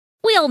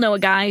all know a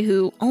guy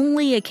who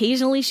only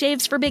occasionally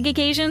shaves for big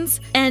occasions,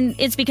 and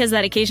it's because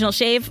that occasional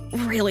shave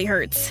really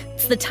hurts.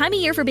 It's the time of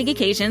year for big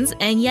occasions,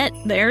 and yet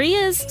there he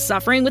is,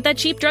 suffering with that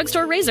cheap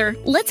drugstore razor.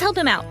 Let's help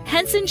him out.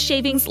 Henson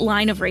Shaving's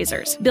line of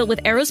razors, built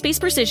with aerospace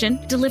precision,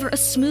 deliver a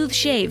smooth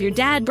shave your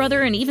dad,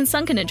 brother, and even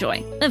son can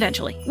enjoy,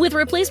 eventually. With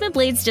replacement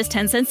blades just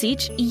 10 cents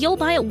each, you'll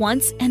buy it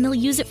once, and they'll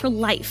use it for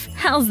life.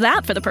 How's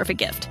that for the perfect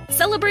gift?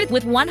 Celebrate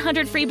with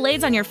 100 free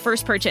blades on your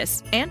first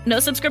purchase, and no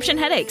subscription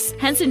headaches.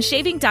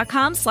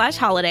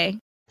 HensonShaving.com/holiday.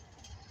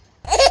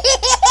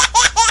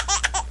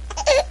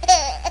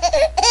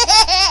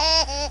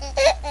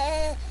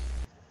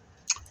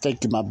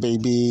 Thank you, my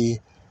baby.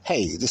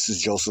 Hey, this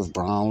is Joseph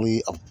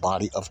Brownlee of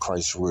Body of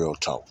Christ Real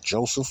Talk.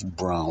 Joseph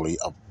Brownlee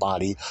of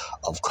Body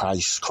of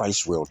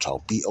Christ Real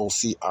Talk.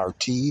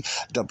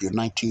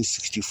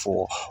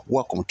 BOCRTW1964.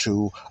 Welcome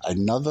to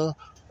another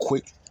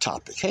quick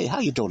topic. Hey, how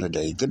you doing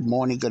today? Good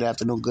morning, good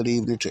afternoon, good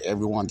evening to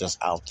everyone that's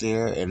out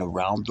there and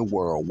around the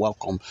world.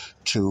 Welcome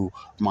to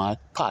my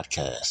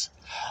podcast.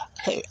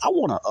 Hey, I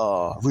want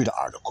to read an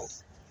article.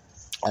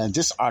 And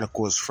this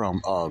article is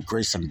from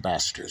Grace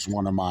Ambassadors,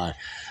 one of my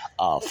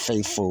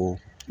faithful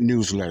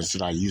newsletters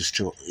that I used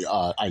to,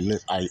 I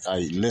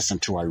listen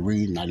to, I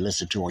read, and I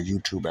listen to on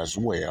YouTube as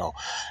well,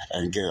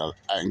 and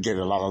get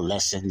a lot of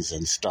lessons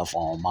and stuff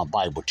on my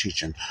Bible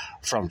teaching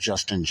from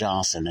Justin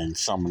Johnson and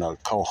some of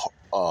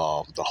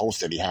the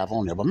hosts that he have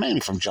on there, but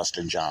mainly from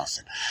Justin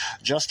Johnson.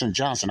 Justin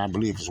Johnson, I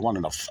believe,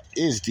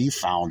 is the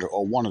founder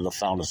or one of the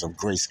founders of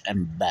Grace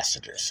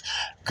Ambassadors.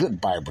 Good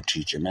Bible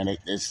teacher, man.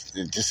 This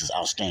is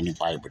outstanding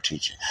Bible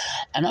teaching,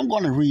 and I'm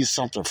going to read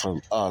something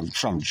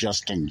from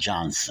Justin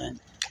Johnson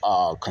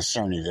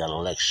concerning the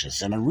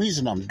elections. And the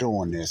reason I'm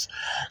doing this,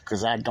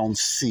 because I don't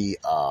see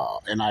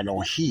and I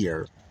don't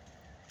hear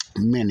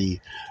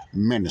many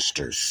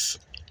ministers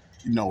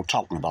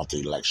talking about the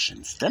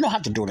elections. They don't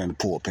have to do it in the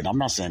pulpit. I'm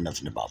not saying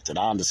nothing about that.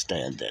 I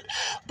understand that.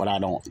 But I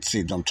don't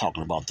see them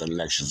talking about the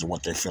elections and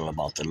what they feel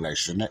about the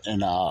election.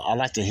 And I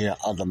like to hear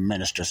other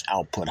ministers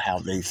output how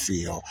they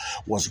feel,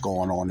 what's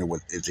going on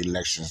with the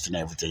elections and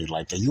everything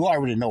like that. You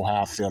already know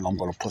how I feel. I'm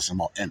going to put some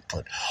more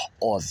input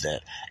on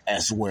that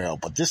as well.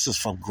 But this is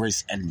from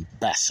Grace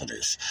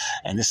Ambassadors.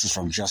 And this is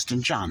from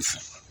Justin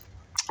Johnson.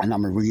 And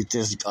I'm going to read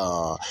this.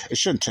 It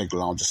shouldn't take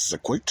long. This is a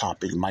quick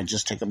topic. It might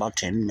just take about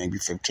 10, maybe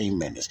 15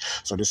 minutes.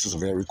 So this is a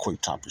very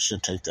quick topic. It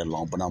shouldn't take that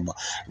long. But I'm going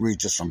to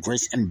read this from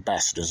Grace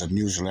Ambassadors, a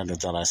newsletter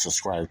that I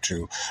subscribe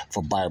to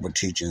for Bible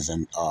teachings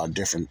and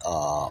different.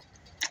 I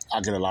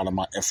get a lot of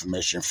my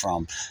information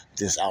from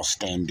this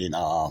outstanding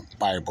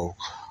Bible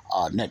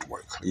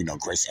network,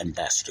 Grace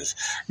Ambassadors.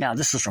 Now,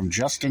 this is from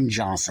Justin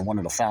Johnson, one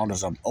of the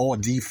founders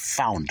the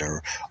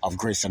founder of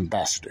Grace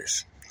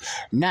Ambassadors.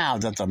 Now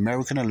that the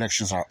American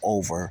elections are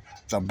over,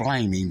 the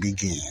blaming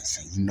begins.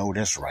 And you know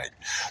that's right.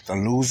 The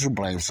loser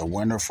blames the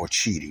winner for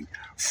cheating,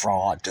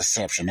 fraud,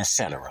 deception,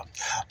 etc.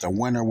 The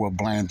winner will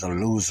blame the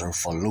loser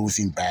for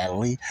losing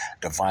badly,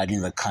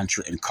 dividing the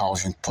country, and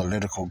causing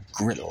political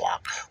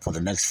gridlock for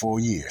the next 4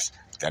 years.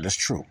 That is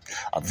true.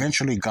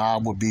 Eventually,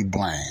 God will be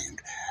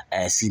blamed,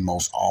 as he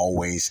most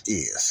always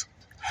is.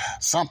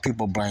 Some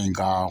people blame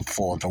God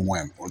for the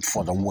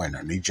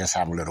winner. They just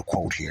have a little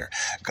quote here.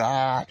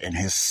 God, in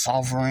his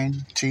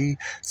sovereignty,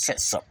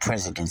 sets up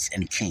presidents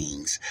and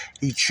kings.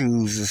 He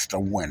chooses the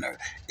winner.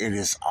 It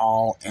is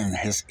all in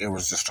his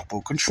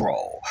irresistible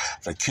control.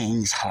 The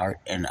king's heart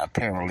and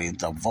apparently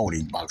the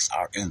voting box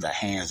are in the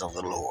hands of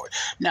the Lord.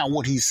 Now,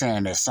 what he's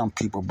saying is some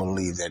people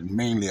believe that,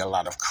 mainly a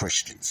lot of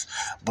Christians,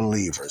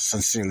 believers,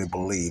 sincerely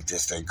believe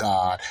this, that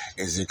God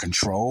is in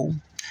control.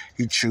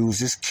 He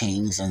chooses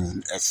kings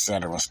and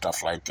etc.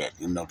 stuff like that.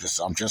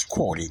 I'm just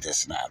quoting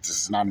this now.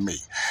 This is not me.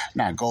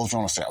 Now it goes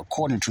on to say,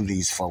 according to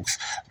these folks,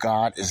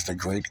 God is the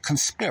great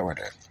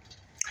conspirator.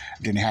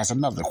 Then he has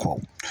another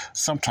quote.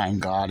 Sometimes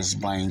God is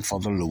blamed for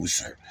the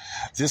loser.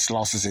 This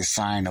loss is a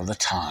sign of the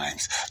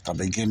times, the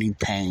beginning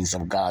pains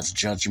of God's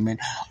judgment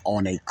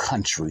on a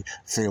country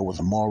filled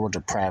with moral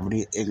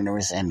depravity,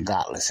 ignorance, and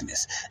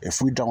godlessness.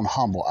 If we don't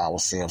humble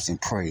ourselves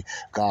and pray,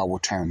 God will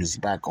turn his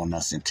back on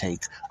us and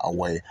take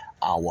away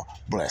our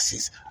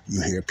blessings.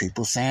 You hear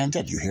people saying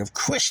that. You hear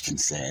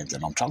Christians saying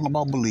that. I'm talking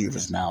about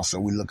believers now, so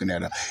we're looking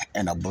at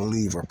in a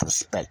believer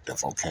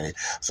perspective, okay?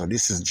 So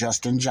this is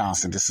Justin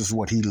Johnson. This is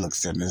what he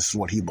looks at, and this is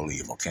what he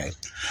believes, okay?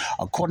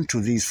 According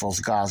to these folks,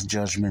 God's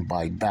judgment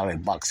by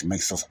ballot box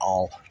makes us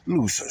all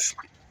losers.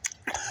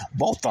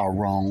 Both are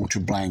wrong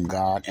to blame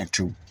God and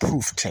to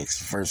proof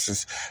text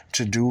versus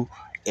to do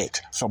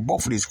it. So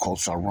both of these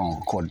quotes are wrong,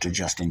 according to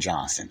Justin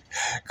Johnson.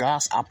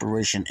 God's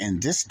operation in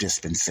this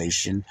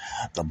dispensation,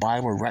 the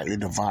Bible rightly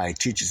divides,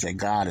 teaches that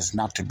God is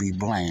not to be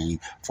blamed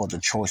for the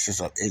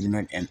choices of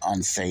ignorant and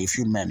unsaved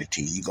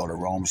humanity. You go to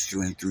Romans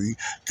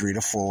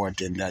 3:3-4,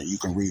 then you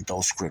can read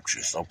those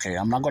scriptures. Okay,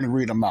 I'm not going to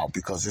read them out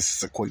because this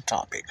is a quick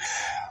topic.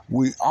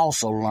 We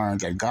also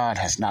learned that God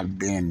has not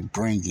been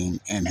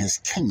bringing in his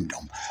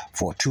kingdom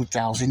for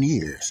 2,000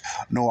 years,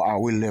 nor are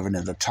we living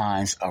in the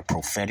times of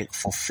prophetic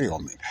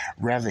fulfillment.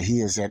 Rather, he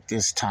is at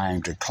this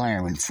time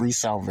declaring free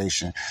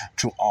salvation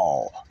to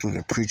all through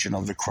the preaching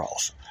of the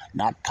cross.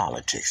 not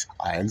politics.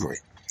 I agree.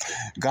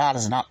 God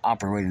is not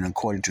operating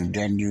according to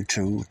Daniel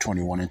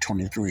 2:21 and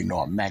 23,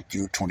 nor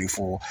Matthew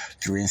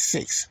 24:3 and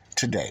 6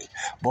 today.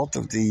 Both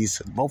of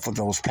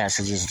those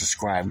passages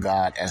describe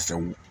God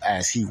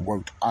as he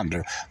worked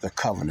under the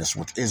covenants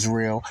with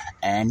Israel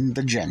and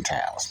the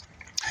Gentiles.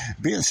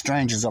 Being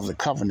strangers of the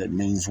covenant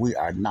means we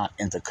are not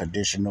in the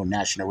conditional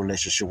national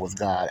relationship with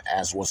God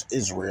as was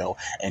Israel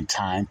in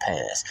time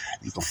past.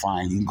 You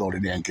can go to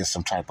there and get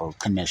some type of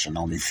connection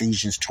on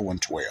Ephesians 2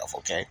 and 12,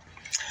 okay?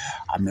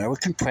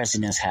 American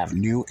presidents have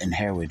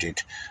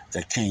inherited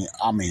the king.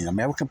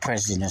 American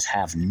presidents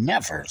have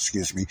never,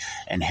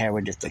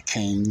 inherited the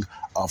king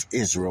of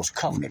Israel's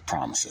covenant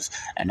promises,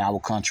 and our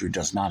country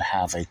does not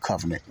have a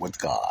covenant with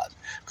God.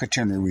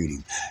 Continue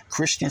reading.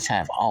 Christians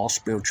have all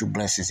spiritual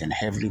blessings in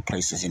heavenly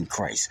places in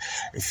Christ.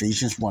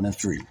 Ephesians 1 and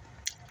 3.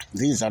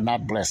 These are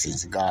not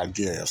blessings God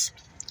gives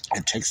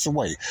and takes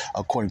away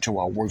according to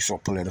our works or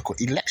political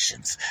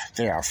elections.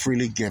 They are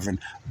freely given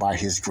by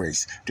his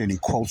grace. Then he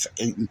quotes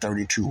 8 and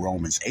 32,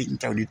 Romans 8 and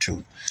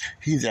 32.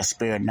 He that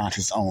spared not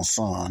his own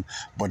son,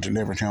 but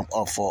delivered him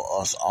up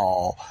for us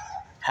all,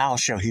 how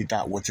shall he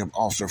not with him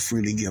also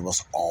freely give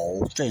us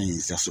all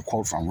things? That's a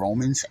quote from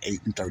Romans 8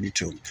 and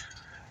 32.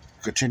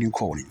 Continue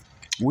quoting.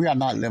 We are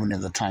not living in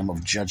the time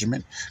of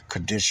judgment,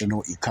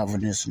 conditional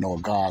covenants, nor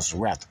God's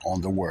wrath on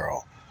the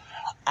world.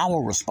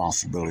 Our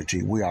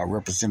responsibility, we are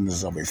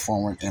representatives of a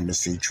foreign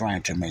embassy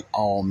trying to make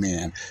all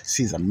men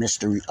see the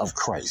mystery of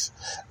Christ.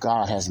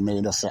 God has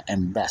made us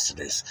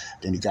ambassadors.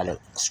 Then you got a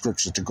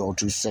scripture to go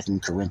to, 2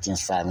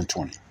 Corinthians 5 and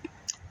 20.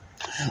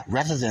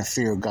 Rather than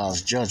fear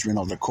God's judgment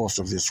on the course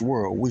of this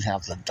world, we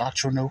have the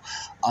doctrinal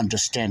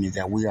understanding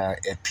that we are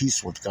at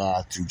peace with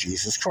God through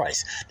Jesus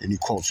Christ. Then he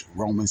quotes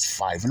Romans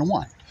 5 and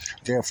 1.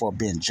 Therefore,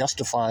 being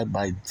justified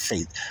by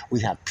faith,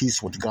 we have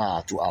peace with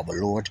God through our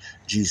Lord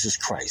Jesus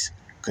Christ.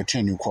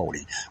 Continue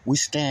quoting. We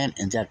stand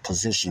in that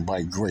position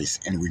by grace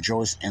and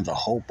rejoice in the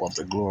hope of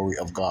the glory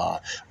of God,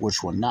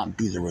 which will not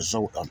be the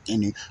result of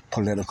any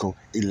political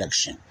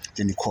election.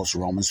 Then he quotes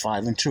Romans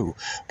 5 and 2,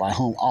 by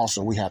whom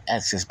also we have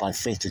access by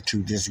faith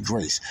into this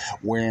grace,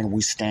 wherein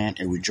we stand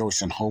and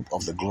rejoice in hope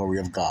of the glory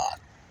of God.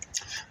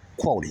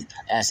 Quoting,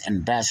 as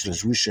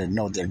ambassadors, we should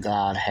know that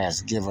God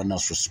has given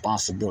us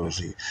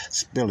responsibility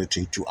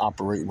to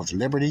operate with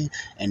liberty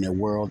in a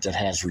world that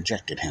has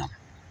rejected him.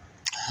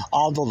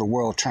 Although the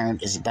world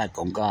turned its back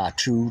on God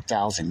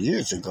 2,000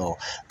 years ago,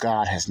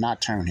 God has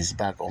not turned his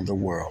back on the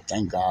world.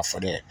 Thank God for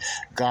that.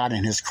 God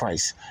in his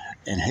Christ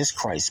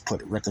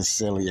put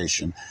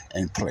reconciliation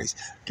in place.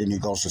 Then he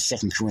goes to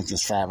 2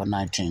 Corinthians 5 and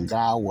 19.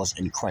 God was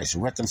in Christ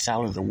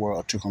reconciling the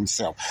world to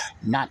himself,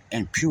 not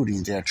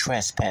imputing their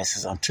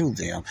trespasses unto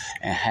them,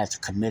 and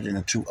hath committed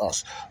unto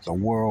us the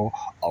world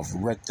of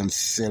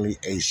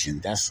reconciliation.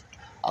 That's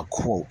a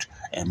quote,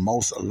 and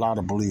a lot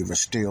of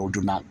believers still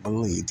do not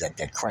believe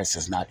that Christ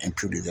has not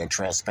imputed their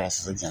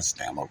trespasses against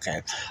them.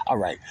 Okay, all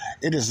right.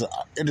 It is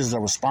the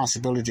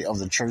responsibility of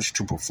the church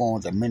to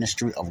perform the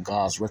ministry of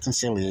God's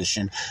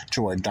reconciliation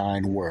to a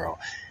dying world.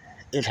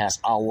 It has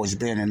always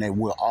been, and it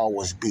will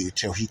always be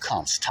till he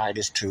comes.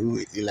 Titus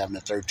 2, 11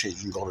 and 13. You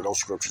can go to those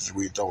scriptures and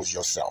read those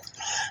yourself.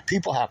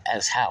 People have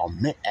asked how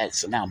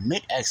mid-acts. Now,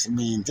 mid-acts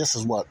mean this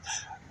is what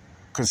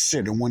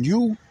consider when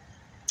you.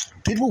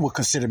 People would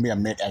consider me a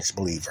mid-Acts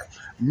believer,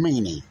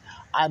 meaning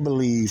I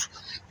believe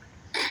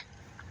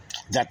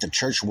that the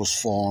church was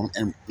formed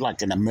in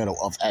the middle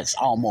of Acts,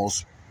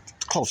 almost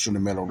close to the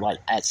middle, like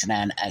Acts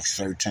 9, Acts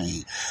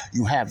 13.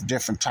 You have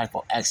different type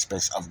of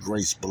aspects of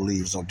grace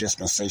believers or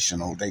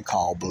dispensational, they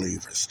call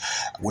believers,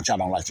 which I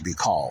don't like to be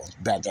called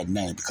that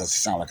name because it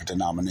sounds like a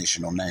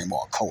denominational name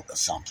or a cult or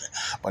something.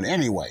 But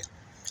anyway,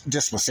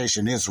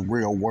 dispensation is a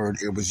real word.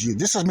 It was used.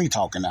 This is me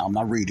talking now. I'm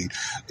not reading.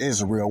 It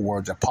is a real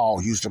word that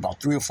Paul used about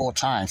 3 or 4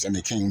 times in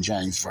the King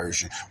James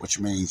Version, which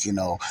means,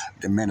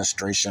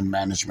 administration,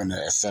 management,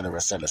 et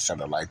cetera,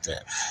 like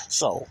that.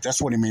 So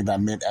that's what he means by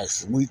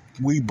mid-acts.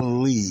 We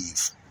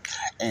believe,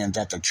 and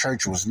that the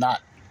church was not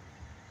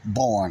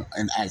born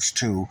in Acts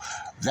 2,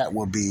 that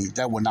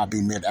would not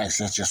be mid-Acts.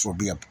 That just would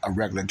be a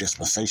regular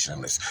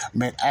dispensationalist.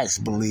 Mid-Acts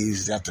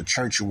believes that the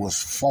church was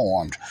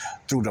formed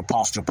through the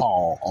Apostle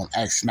Paul on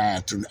Acts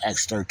 9 through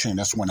Acts 13.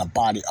 That's when the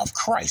body of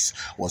Christ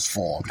was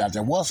formed. Now,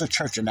 there was a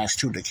church in Acts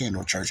 2, the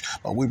Kingdom Church,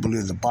 but we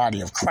believe the body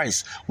of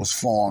Christ was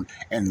formed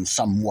in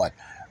somewhat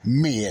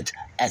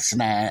mid-Acts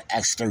 9,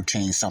 Acts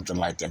 13, something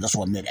like that. That's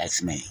what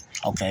mid-Acts means,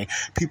 okay?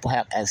 People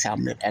have asked how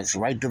mid-Acts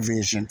right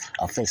division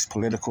affects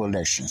political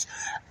elections.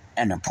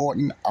 An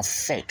important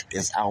effect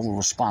is our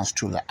response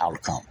to the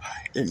outcome.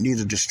 It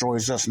neither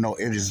destroys us, nor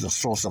it is the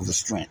source of our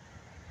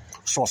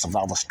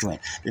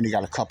strength. Then you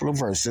got a couple of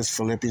verses,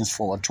 Philippians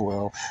 4,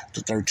 12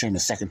 to 13,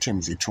 and 2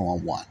 Timothy 2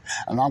 and 1.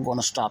 And I'm going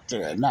to stop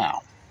there.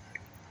 Now,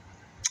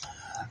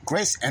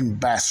 Grace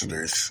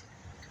Ambassadors,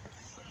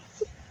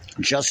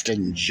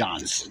 Justin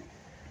Johnson.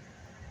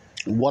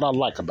 What I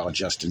like about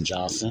Justin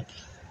Johnson,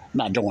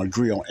 I don't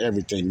agree on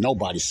everything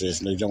nobody says,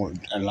 and I don't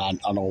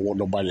want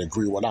nobody to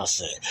agree with what I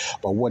say.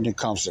 But when it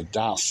comes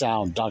to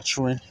sound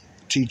doctrine,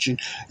 teaching,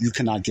 you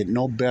cannot get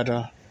no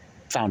better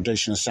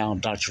Foundation of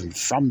Sound Doctrine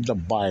from the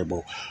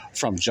Bible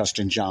from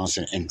Justin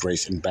Johnson and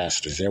Grace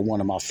Ambassadors. They're one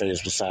of my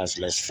favorites besides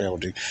Les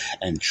Feldy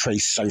and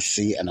Trace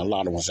Cersei and a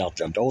lot of ones out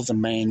there. Those are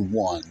main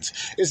ones.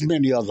 There's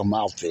many of them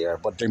out there,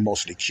 but they're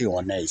mostly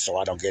Q&A, so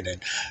I don't get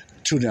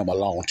into them a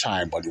long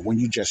time. But when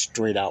you just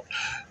straight out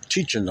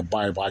teaching the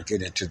Bible, I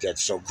get into that.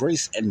 So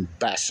Grace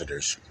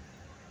Ambassadors,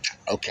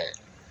 okay,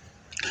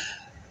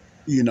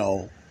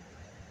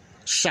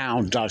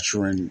 sound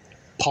doctrine,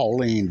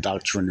 Pauline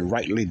doctrine,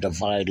 rightly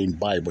dividing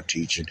Bible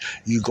teaching,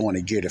 you're going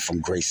to get it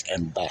from Grace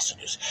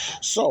Ambassadors.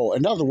 So,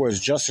 in other words,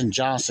 Justin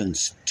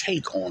Johnson's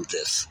take on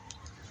this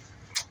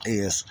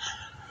is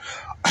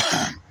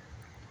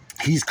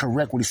he's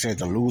correct when he said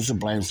the loser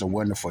blames the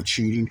winner for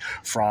cheating,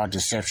 fraud,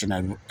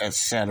 deception,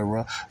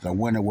 etc. The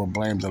winner will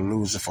blame the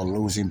loser for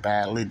losing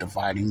badly,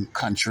 dividing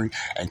country,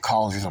 and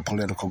causing a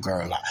political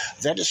gridlock.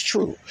 That is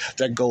true.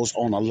 That goes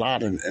on a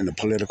lot in the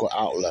political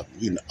outlet.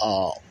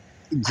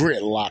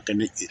 Gridlock,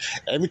 and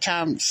every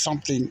time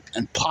something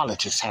in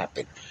politics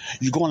happens,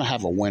 you're going to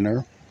have a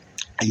winner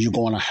and you're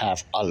going to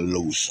have a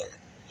loser.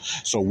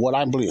 So what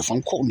I believe, if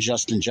I'm quoting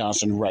Justin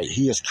Johnson right,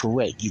 he is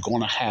correct. You're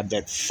going to have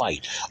that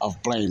fight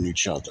of blaming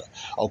each other.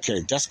 Okay,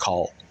 that's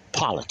called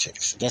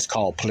politics. That's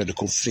called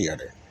political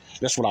theater.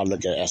 That's what I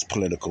look at as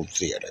political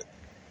theater.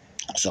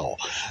 So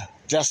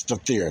that's the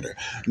theater.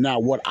 Now,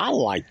 what I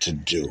like to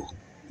do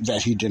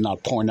that he did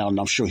not point out, and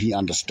I'm sure he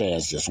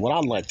understands this. What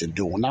I like to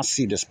do when I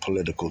see this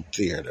political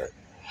theater,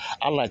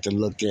 I like to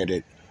look at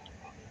it,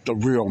 the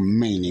real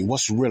meaning,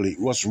 what's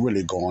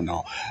really going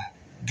on.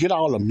 Get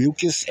all the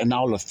mucus and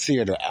all the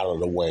theater out of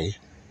the way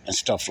and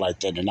stuff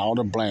like that, and all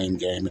the blame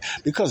game,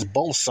 because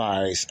both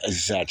sides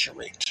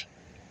exaggerate.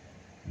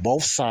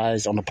 Both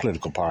sides on the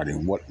political party,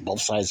 both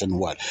sides in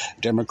what?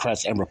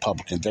 Democrats and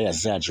Republicans, they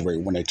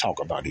exaggerate when they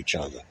talk about each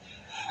other.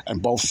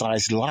 And both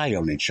sides lie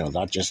on each other.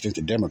 I just think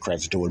the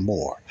Democrats are doing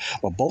more.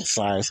 But both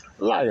sides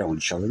lie on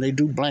each other. They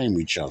do blame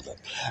each other.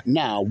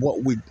 Now,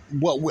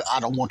 I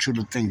don't want you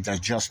to think that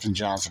Justin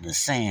Johnson is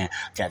saying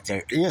that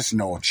there is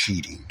no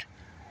cheating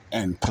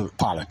in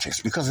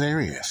politics, because there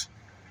is.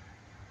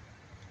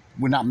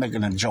 We're not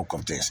making a joke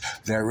of this.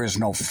 There is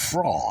no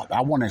fraud.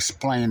 I want to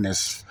explain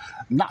this,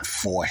 not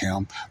for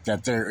him,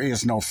 that there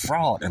is no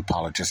fraud in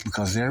politics,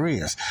 because there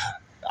is.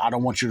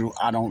 I'm not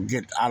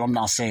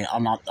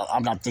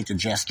thinking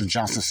Justin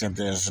Johnson said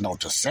there's no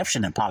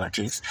deception in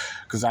politics,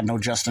 because I know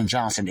Justin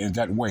Johnson in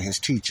that way, his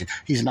teaching,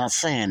 he's not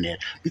saying that,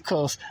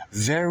 because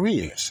there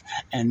is.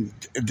 And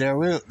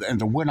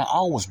the winner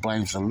always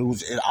blames the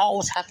loser. It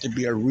always has to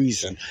be a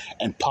reason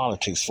in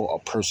politics for a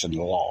person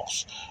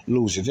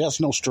losing. There's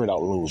no straight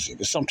out losing.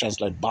 It's sometimes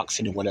like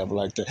boxing or whatever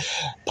like that.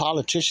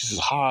 Politicians is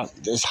hard.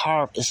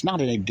 It's not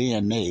in their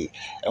DNA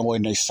or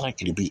in their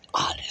psyche to be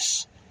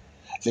honest.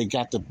 They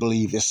got to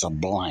believe it's a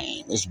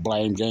blame. It's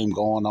blame game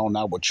going on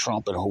now with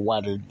Trump and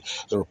why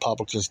the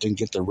Republicans didn't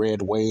get the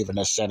red wave and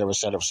et cetera,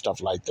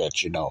 stuff like that,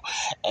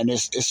 And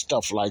it's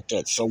stuff like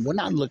that. So when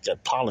I look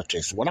at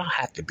politics, what I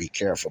have to be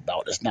careful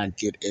about is not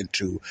get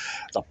into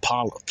the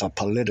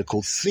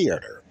political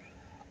theater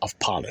of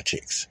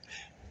politics.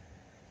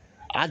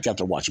 I got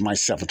to watch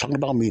myself. I'm talking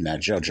about me now,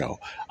 JoJo.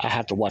 I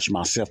have to watch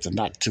myself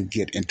not to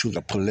get into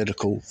the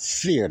political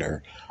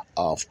theater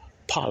of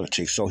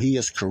politics. So he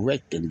is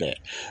correct in that.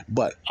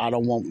 But I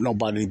don't want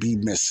nobody to be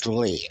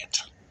misled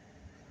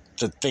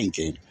to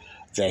thinking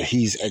that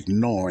he's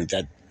ignoring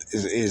that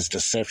is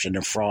deception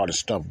and fraud and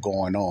stuff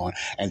going on,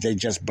 and they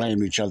just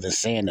blame each other,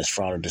 saying it's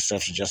fraud and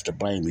deception just to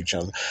blame each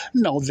other.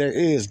 No, there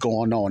is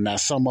going on. Now,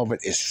 some of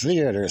it is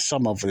theater,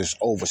 some of it is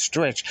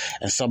overstretched,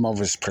 and some of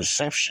it is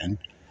perception.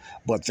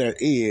 But there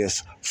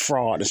is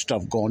fraud and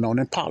stuff going on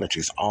in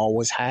politics.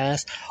 Always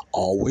has,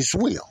 always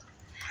will.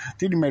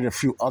 Then he made a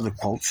few other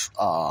quotes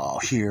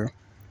here.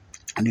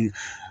 And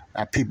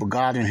people,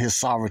 God in his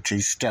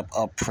sovereignty sets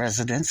up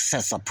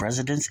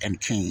presidents and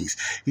kings.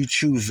 He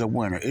chooses a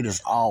winner. It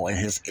is all in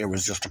his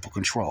irresistible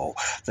control.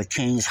 The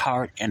king's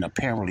heart and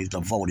apparently the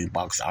voting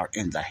box are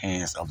in the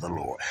hands of the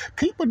Lord.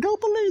 People do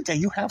believe that.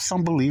 You have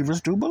some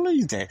believers do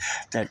believe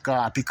that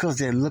God, because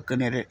they're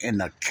looking at it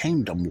in a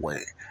kingdom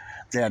way.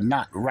 They're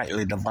not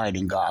rightly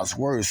dividing God's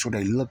word, so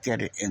they look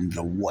at it in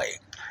the way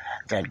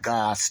that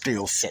God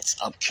still sets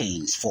up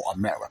kings for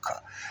America.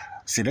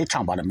 See, they're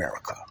talking about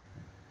America.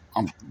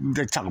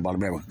 They're talking about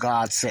America.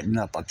 God setting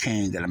up a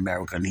king in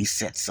America, and he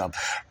sets up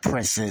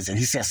princes, and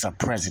he sets up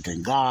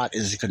president. God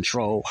is in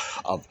control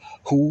of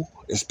who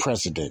is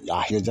president.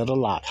 I hear that a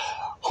lot.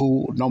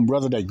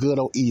 Whether they're good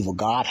or evil,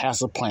 God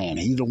has a plan.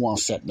 He's the one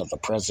setting up the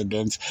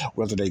presidents,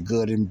 whether they're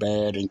good and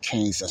bad and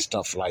kings and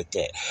stuff like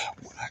that.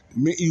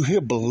 You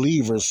hear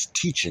believers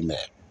teaching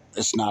that.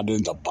 It's not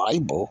in the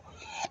Bible.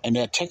 And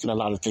they're taking a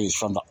lot of things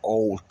from the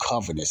old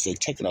covenants. They're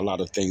taking a lot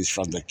of things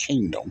from the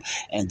kingdom,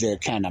 and they're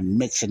kind of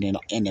mixing and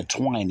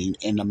intertwining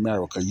in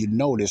America. You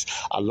notice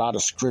a lot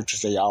of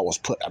scriptures, they always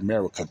put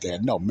America there.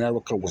 No,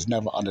 America was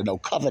never under no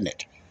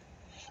covenant.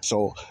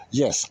 So,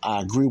 yes,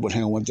 I agree with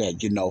him with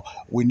that.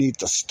 We need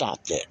to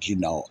stop that,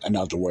 in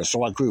other words.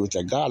 So I agree with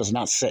that. God is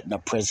not setting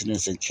up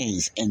presidents and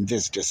kings in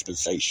this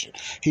dispensation.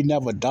 He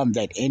never done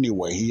that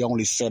anyway. He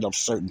only set up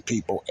certain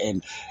people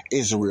in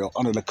Israel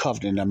under the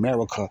covenant. In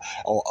America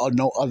or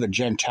no other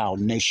Gentile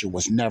nation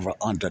was never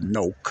under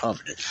no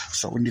covenant.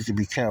 So we need to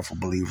be careful,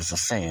 believers, of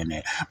saying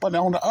that. But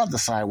on the other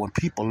side, when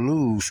people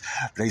lose,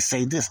 they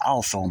say this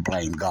also and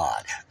blame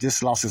God.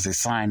 This loss is a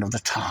sign of the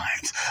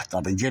times,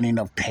 the beginning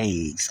of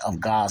plagues of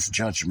God's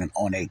judgment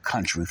on a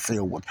country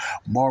filled with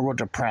moral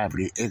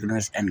depravity,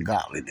 ignorance, and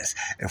godliness.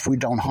 If we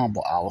don't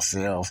humble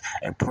ourselves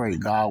and pray,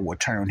 God will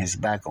turn his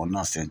back on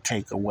us and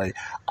take away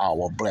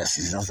our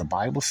blessings. Does the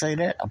Bible say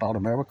that about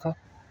America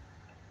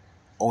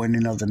or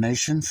any other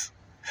nations?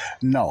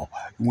 No.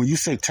 When you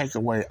say take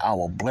away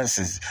our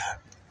blessings,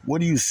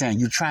 what are you saying?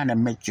 You're trying to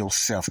make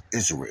yourself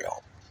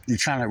Israel. You're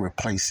trying to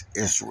replace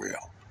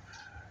Israel.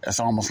 It's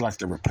almost like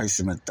the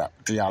replacement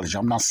theology.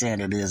 I'm not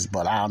saying it is,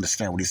 but I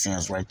understand what he's saying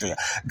is right there.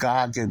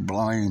 God get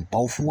blamed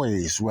both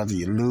ways. Whether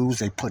you lose,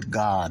 they put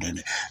God in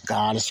it.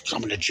 God is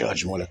coming to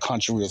judgment. When a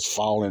country is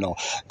falling or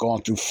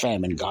going through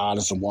famine, God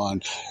is the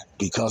one,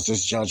 because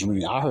this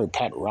judgment. I heard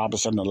Pat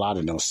Robertson and a lot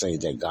of them say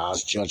that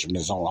God's judgment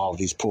is on all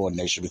these poor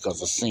nations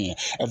because of sin.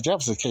 If that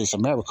was the case,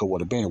 America would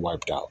have been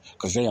wiped out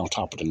because they're on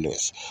top of the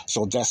list.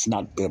 So that's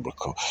not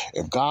biblical.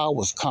 If God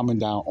was coming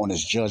down on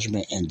his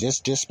judgment in this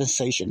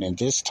dispensation, in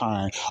this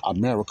time,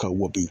 America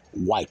will be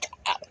wiped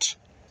out.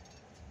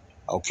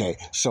 Okay,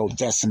 so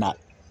that's not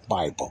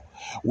Bible.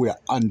 We're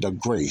under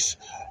grace.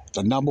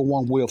 The number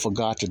one will for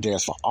God today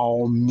is for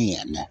all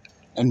men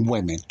and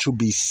women to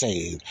be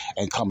saved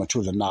and come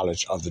into the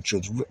knowledge of the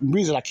truth. The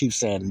reason I keep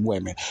saying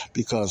women,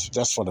 because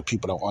that's for the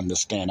people that don't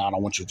understand. I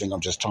don't want you to think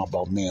I'm just talking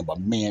about men, but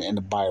men in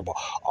the Bible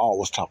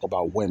always talk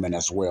about women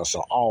as well.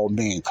 So all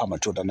men come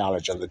into the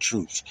knowledge of the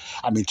truth.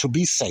 To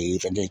be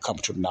saved and then come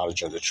to the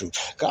knowledge of the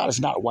truth. God is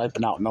not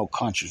wiping out no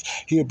countries.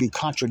 He'll be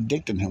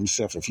contradicting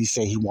himself if he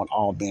say he want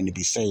all men to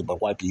be saved,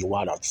 but wiping you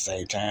out at the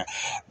same time.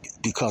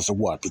 Because of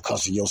what?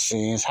 Because of your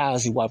sins. How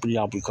is he wiping you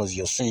out? Because of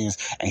your sins,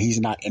 and he's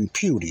not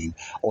imputing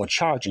or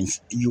charging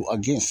you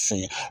against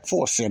sin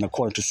for sin,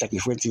 according to 2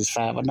 Corinthians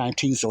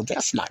 5:19. So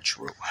that's not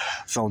true.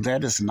 So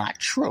that is not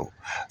true.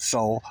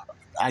 So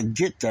I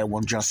get that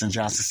when Justin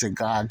Johnson said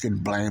God can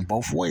blame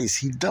both ways.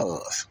 He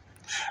does.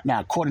 Now,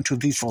 according to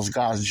these folks,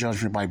 God's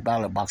judgment by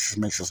ballot boxes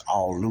makes us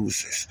all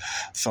losers.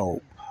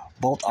 So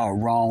both are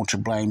wrong to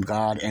blame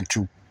God and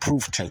to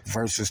proof take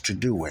versus to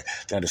do it.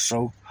 That is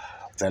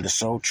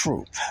so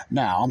true.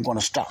 Now, I'm going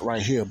to stop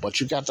right here, but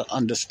you got to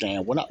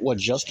understand what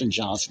Justin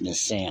Johnson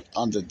is saying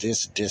under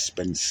this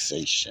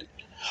dispensation.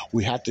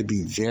 We have to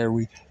be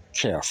very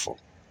careful.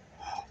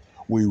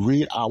 We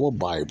read our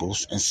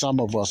Bibles, and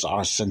some of us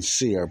are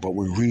sincere, but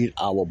we read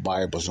our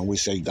Bibles and we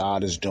say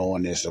God is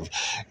doing this.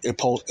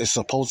 It's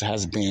supposed to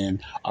have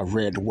been a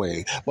red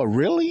wave. But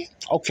really?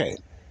 Okay.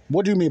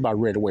 What do you mean by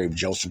red wave,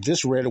 Joseph?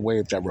 This red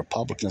wave that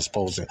Republicans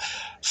supposed to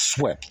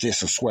swept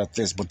this and swept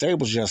this, but they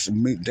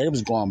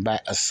was going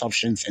back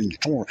assumptions and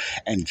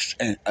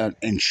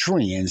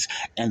trends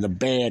and the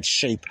bad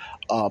shape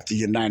of the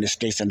United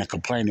States and the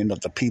complaining of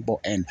the people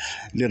and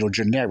little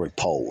generic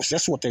polls.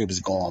 That's what they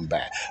was going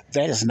back.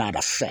 That is not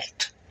a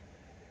fact.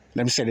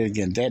 Let me say that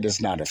again. That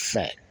is not a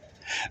fact.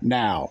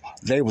 Now,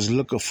 they was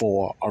looking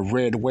for a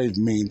red wave,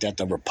 meaning that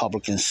the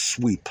Republicans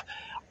sweep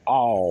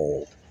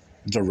all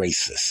the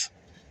races.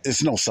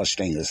 There's no such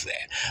thing as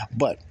that.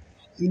 But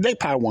they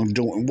probably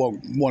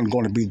weren't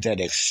going to be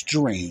that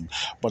extreme,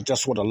 but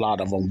that's what a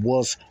lot of them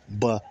was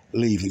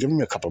believing. Give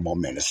me a couple more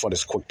minutes for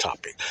this quick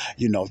topic.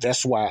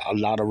 That's why a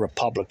lot of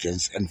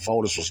Republicans and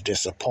voters was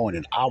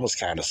disappointed. I was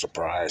kind of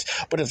surprised,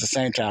 but at the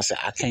same time, I said,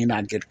 I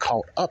cannot get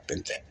caught up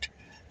in that.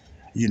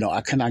 I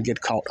cannot get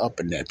caught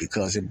up in that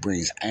because it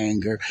brings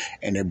anger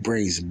and it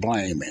brings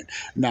blaming.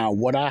 Now,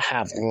 what I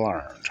have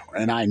learned,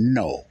 and I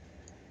know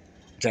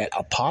that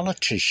a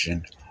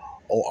politician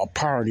or a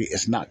party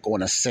is not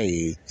going to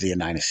save the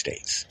United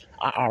States.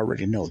 I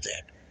already know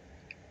that.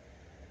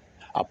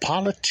 A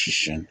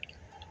politician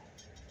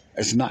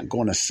is not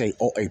going to say,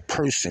 or a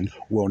person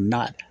will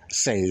not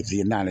save the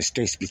United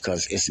States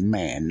because it's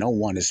man. No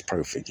one is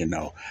perfect,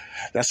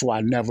 That's why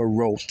I never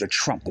rode the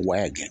Trump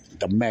wagon,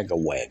 the mega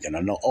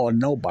wagon, or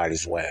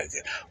nobody's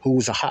wagon.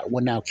 Who's a hot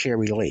one now?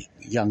 Carrie Lake,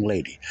 young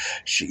lady.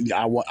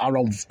 I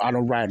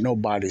don't ride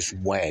nobody's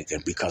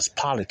wagon because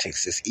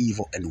politics is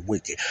evil and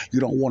wicked. You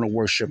don't want to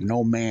worship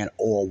no man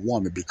or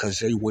woman because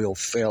they will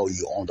fail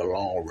you on the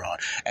long run,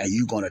 and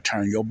you're going to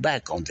turn your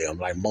back on them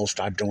like most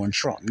are doing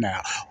Trump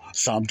now.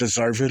 Some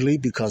deservedly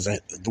because of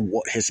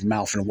his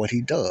mouth and what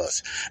he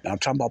does. Now, I'm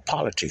talking about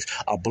politics.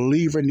 A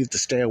believer needs to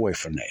stay away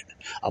from that.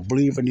 A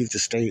believer needs to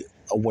stay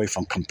away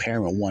from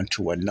comparing one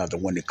to another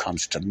when it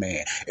comes to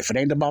man. If it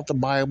ain't about the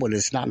Bible and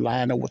it's not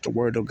lining up with the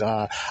Word of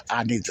God,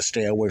 I need to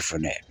stay away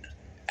from that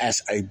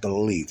as a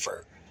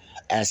believer.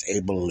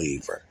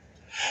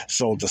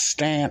 So the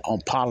stand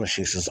on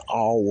politics is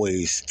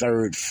always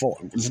third,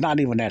 fourth. It's not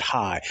even that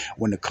high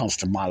when it comes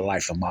to my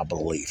life and my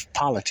belief.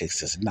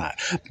 Politics is not.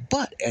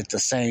 But at the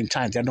same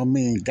time,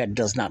 that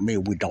does not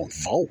mean we don't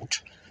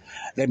vote.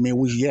 That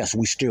means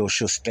we still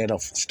should stand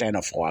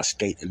up for our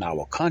state and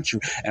our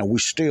country, and we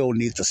still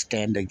need to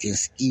stand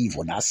against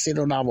evil. Not sit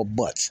on our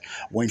butts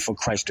waiting for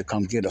Christ to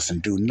come get us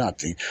and do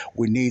nothing.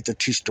 We need to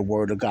teach the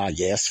word of God.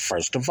 Yes,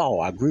 first of all,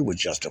 I agree with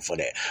Justin for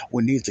that.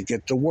 We need to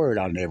get the word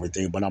out and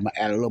everything, but I'm going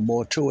to add a little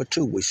more to it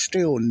too. We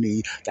still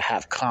need to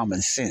have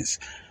common sense.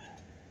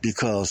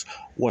 Because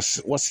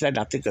what's that?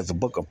 I think it's the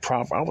book of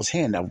Proverbs. I was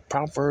hearing that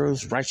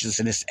Proverbs,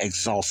 righteousness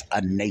exalts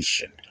a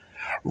nation.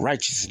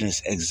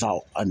 Righteousness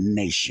exalt a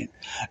nation.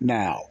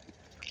 Now,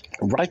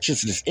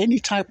 righteousness, any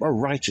type of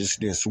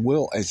righteousness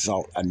will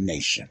exalt a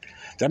nation.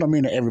 That don't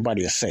mean that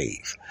everybody is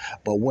saved.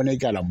 But when they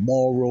got a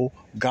moral,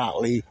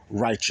 godly,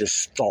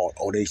 righteous thought,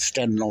 or they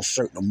standing on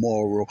certain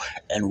moral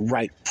and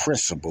right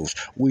principles,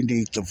 we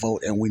need to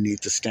vote and we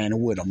need to stand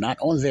with them, not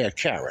on their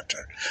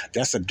character.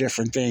 That's a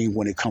different thing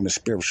when it comes to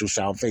spiritual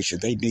salvation.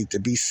 They need to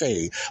be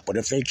saved. But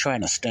if they're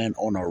trying to stand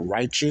on a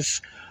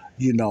righteous,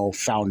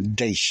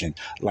 foundation,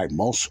 like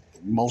most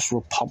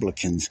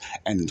Republicans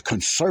and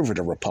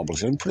conservative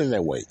Republicans, let me put it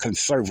that way,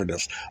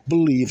 conservatives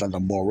believe in the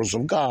morals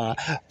of God,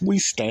 we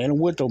stand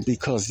with them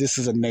because this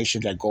is a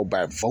nation that go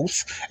by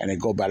votes and they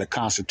go by the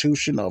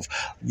Constitution of,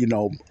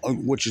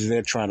 which is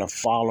they're trying to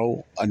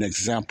follow an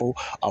example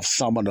of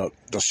some of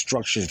the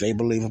structures they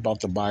believe about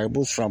the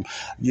Bibles from,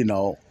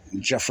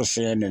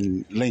 Jefferson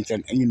and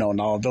Lincoln, and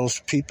all those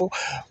people.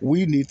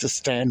 We need to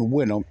stand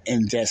with them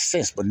in that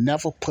sense, but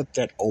never put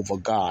that over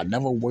God,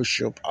 never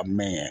worship a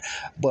man.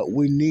 But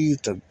we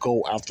need to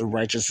go after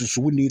righteousness.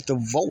 We need to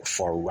vote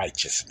for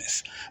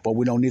righteousness, but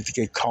we don't need to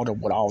get caught up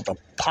with all the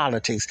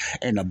politics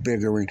and the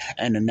bickering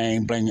and the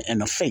name bringing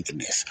and the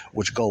fakeness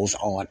which goes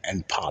on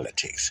in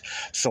politics.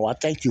 So I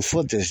thank you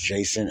for this,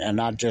 Jason,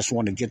 and I just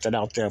want to get that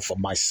out there for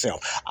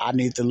myself. I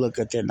need to look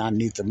at that, and I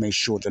need to make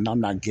sure that I'm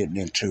not getting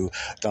into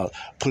the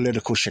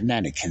political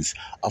shenanigans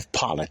of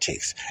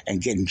politics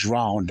and getting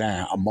drawn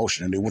down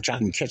emotionally, which I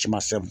can catch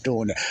myself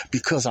doing that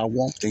because I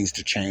want things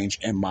to change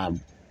in my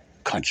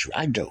country.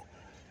 I do.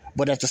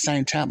 But at the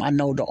same time, I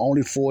know the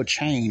only forward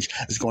change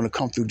is going to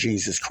come through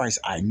Jesus Christ.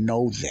 I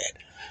know that.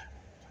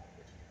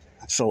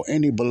 So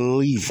any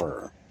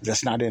believer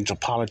that's not into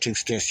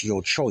politics, that's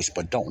your choice,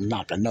 but don't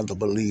knock another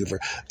believer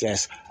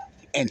that's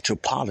into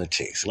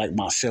politics like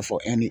myself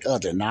or any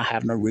other. And I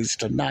have no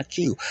reason to knock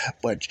you.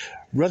 But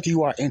whether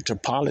you are into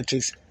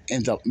politics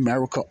in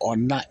America or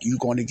not, you're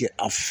going to get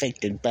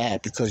affected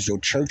bad because your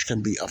church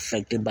can be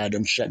affected by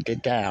them shutting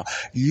it down.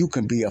 You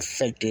can be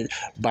affected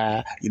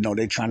by,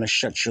 they're trying to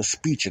shut your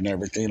speech and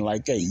everything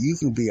like that. You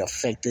can be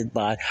affected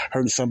by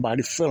hurting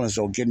somebody's feelings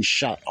or getting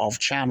shot off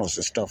channels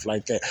and stuff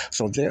like that.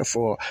 So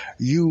therefore,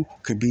 you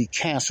could be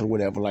canceled,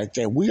 whatever like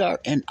that. We are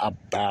in a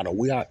battle.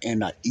 We are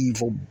in an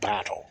evil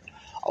battle.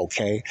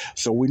 Okay,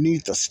 so we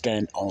need to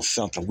stand on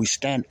something. We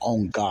stand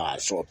on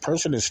God. So a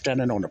person is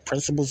standing on the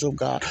principles of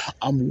God,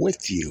 I'm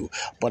with you.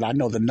 But I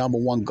know the number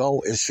one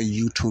goal is for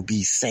you to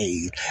be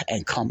saved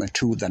and come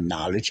into the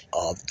knowledge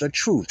of the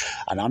truth.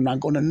 And I'm not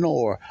going to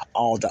ignore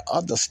all the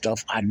other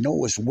stuff. I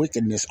know it's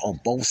wickedness on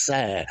both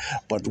sides.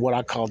 But what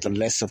I call the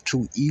less of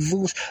two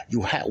evils,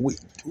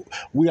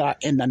 we are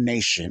in a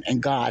nation.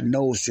 And God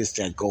knows this,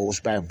 that goes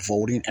by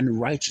voting and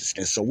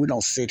righteousness. So we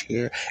don't sit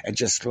here and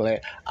just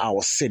let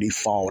our city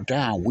fall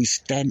down. We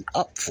stand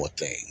up for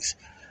things,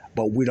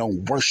 but we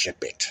don't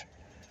worship it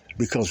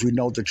because we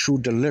know the true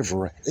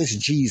deliverer is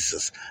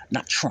Jesus,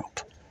 not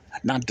Trump,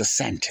 not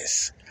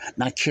DeSantis,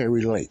 not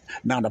Kerry Lake,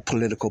 not a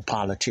political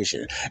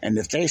politician. And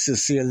if they're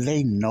sincere,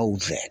 they know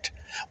that.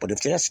 But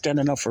if they're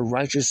standing up for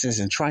righteousness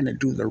and trying to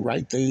do the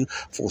right thing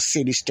for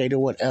city, state, or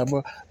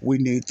whatever, we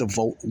need to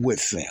vote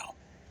with them.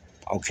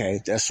 Okay,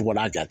 that's what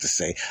I got to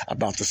say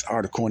about this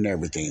article and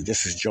everything.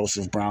 This is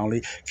Joseph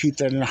Brownlee. Keep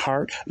that in the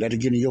heart. Let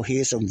it get in your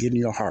head so it can get in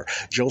your heart.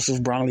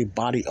 Joseph Brownlee,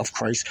 Body of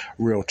Christ,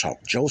 Real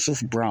Talk.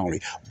 Joseph Brownlee,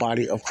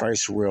 Body of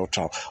Christ, Real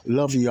Talk.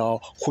 Love you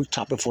all. Quick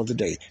topic for the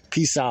day.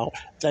 Peace out.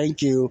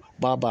 Thank you.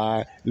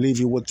 Bye-bye. Leave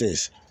you with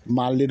this.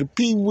 My little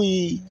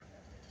peewee.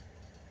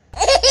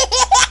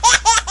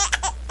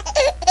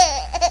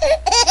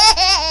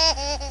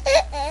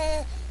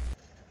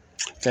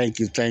 Thank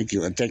you.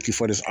 And thank you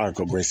for this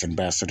article, Grace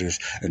Ambassadors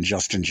and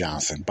Justin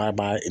Johnson.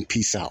 Bye-bye and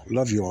peace out.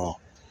 Love you all.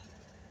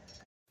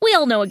 We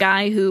all know a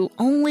guy who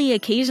only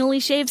occasionally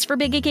shaves for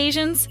big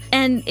occasions,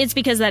 and it's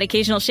because that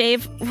occasional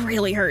shave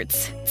really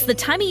hurts. It's the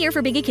time of year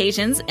for big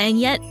occasions, and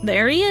yet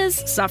there he is,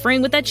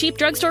 suffering with that cheap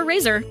drugstore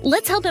razor.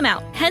 Let's help him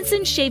out.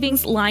 Henson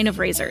Shaving's line of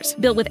razors,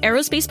 built with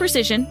aerospace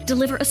precision,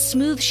 deliver a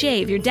smooth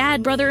shave your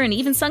dad, brother, and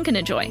even son can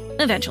enjoy,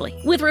 eventually.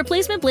 With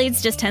replacement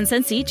blades just 10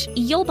 cents each,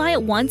 you'll buy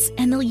it once,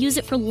 and they'll use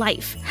it for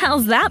life.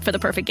 How's that for the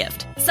perfect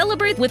gift?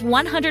 Celebrate with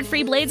 100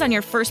 free blades on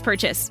your first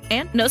purchase,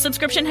 and no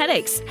subscription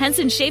headaches.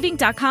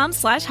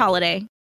 HensonShaving.com/holiday.